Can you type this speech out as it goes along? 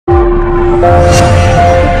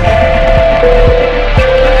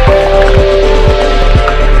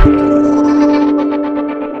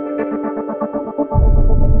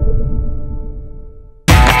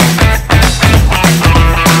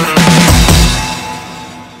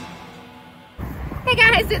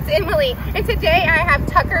it's Emily, and today I have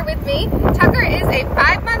Tucker with me. Tucker is a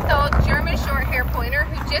 5-month-old German Shorthaired Pointer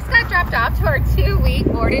who just got dropped off to our 2-week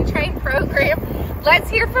board and train program. Let's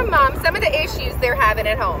hear from Mom some of the issues they're having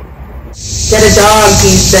at home. Get a dog,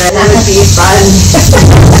 he said. It would be fun.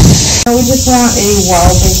 We just want a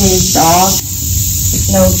well-behaved dog.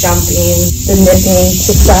 No jumping, the nipping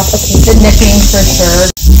to stop. Okay, the nipping for sure.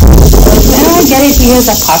 I get it, he is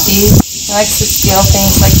a puppy. He likes to steal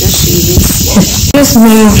things like the sheets. He just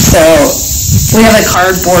moved, so we have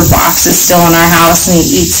cardboard boxes still in our house, and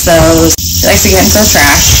he eats those. He likes to get into the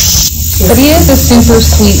trash. But he is a super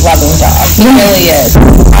sweet, loving dog. He really is.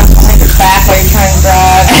 Behind your back while you're trying to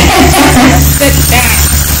drive. Sit down.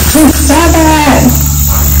 Stop it.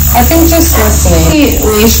 I think just listening.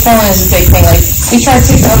 Leash pulling is a big thing. Like, we try to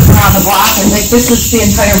take them around the block, and like, this is the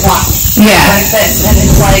entire block. Yeah. Like this, and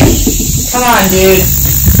it's like, come on, dude.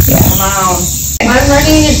 Yeah. Come on. I'm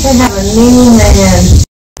ready to have a new man.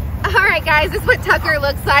 Alright guys, this is what Tucker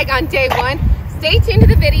looks like on day 1. Stay tuned to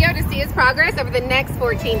the video to see his progress over the next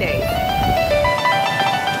 14 days.